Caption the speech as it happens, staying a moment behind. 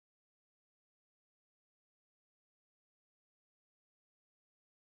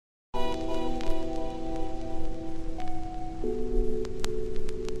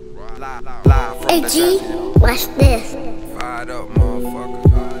Hey G, watch this. Fired up, motherfucker.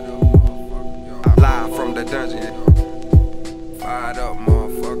 Live from the dungeon. Fired up,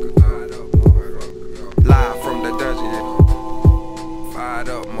 motherfucker. Live from the dungeon. Fired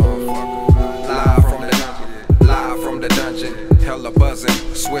up, motherfucker. Live from the dungeon. Live from the dungeon. Hella buzzing,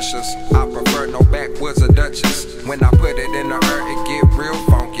 swishers. I prefer no backwoods or Dutchess. When I put it in the earth, it get real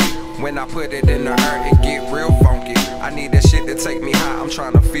funky. When I put it in the earth, it get real funky. I need that shit to take me high, I'm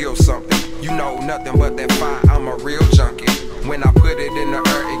trying to feel something. You know nothing but that fire, I'm a real junkie. When I put it in the earth,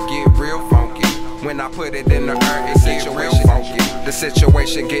 it get real funky. When I put it in the earth, it get real funky. The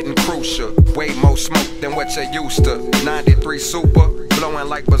situation getting crucial. Way more smoke than what you're used to. 93 super, blowing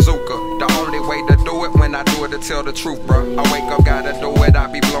like bazooka. The only way to do it when I do it to tell the truth, bruh. I wake up, gotta do it, I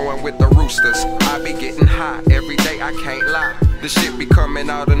be blowing with the roosters. I be getting high every day, I can't lie. The shit be coming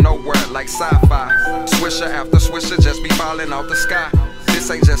out of nowhere like sci-fi. Swisher after swisher just be falling out the sky.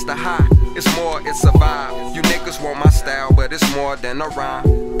 This ain't just a high, it's more, it's a vibe. You niggas want my style, but it's more than a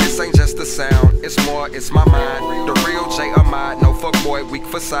rhyme. This ain't just a sound, it's more, it's my mind. The real J-Ahm88d, no fuckboy, weak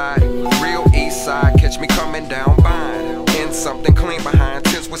for side. Real east side, catch me coming down bind. In something clean behind,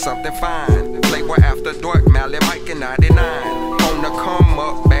 tense with something fine. Playboy after dark, Mally Mike and 99. On the come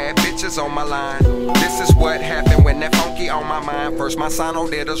up, bad bitches on my line. This is what happened when that funky on my mind. First my sono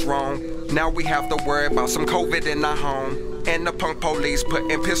did us wrong. Now we have to worry about some COVID in our home. And the punk police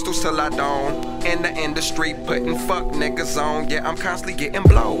putting pistols till I don't. In the industry putting fuck niggas on. Yeah, I'm constantly getting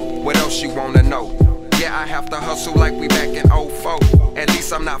blowed. What else you wanna know? Yeah, I have to hustle like we back in '04. At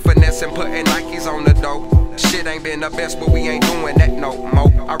least I'm not finessing, putting Nikes on the dope. Shit ain't been the best, but we ain't doing that no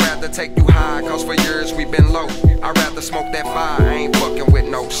more. I'd rather take you high, cause for years we been low. I'd rather smoke that fire, I ain't fucking with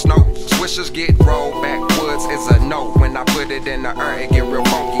no snow. Swishers get rolled, backwoods is a no. When I put it in the earth, it get real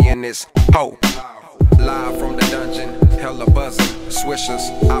funky in this hoe. Live from the dungeon, hella buzzing, swishers.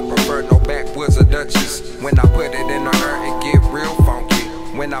 I prefer no backwoods or Dutchess. When I put it in the earth, it get real funky.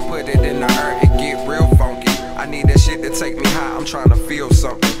 When I put it in the earth, it get real funky. I need that shit to take me high, I'm trying to feel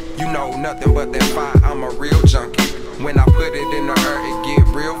something. You know nothing but that fire, I'm a real junkie. When I put it in the earth, it get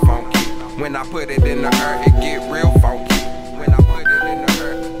real funky. When I put it in the earth, it get real funky. When I put it in the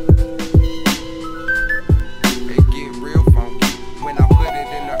earth, it get real funky. When I put it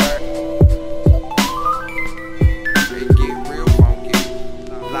in the earth, it get real funky.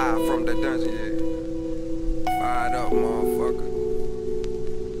 Live from the dungeon, yeah. Fired up, motherfucker.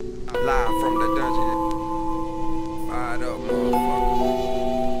 Live from the dungeon. Fired up, motherfucker.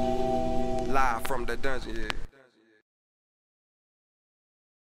 Live from the dungeon, yeah.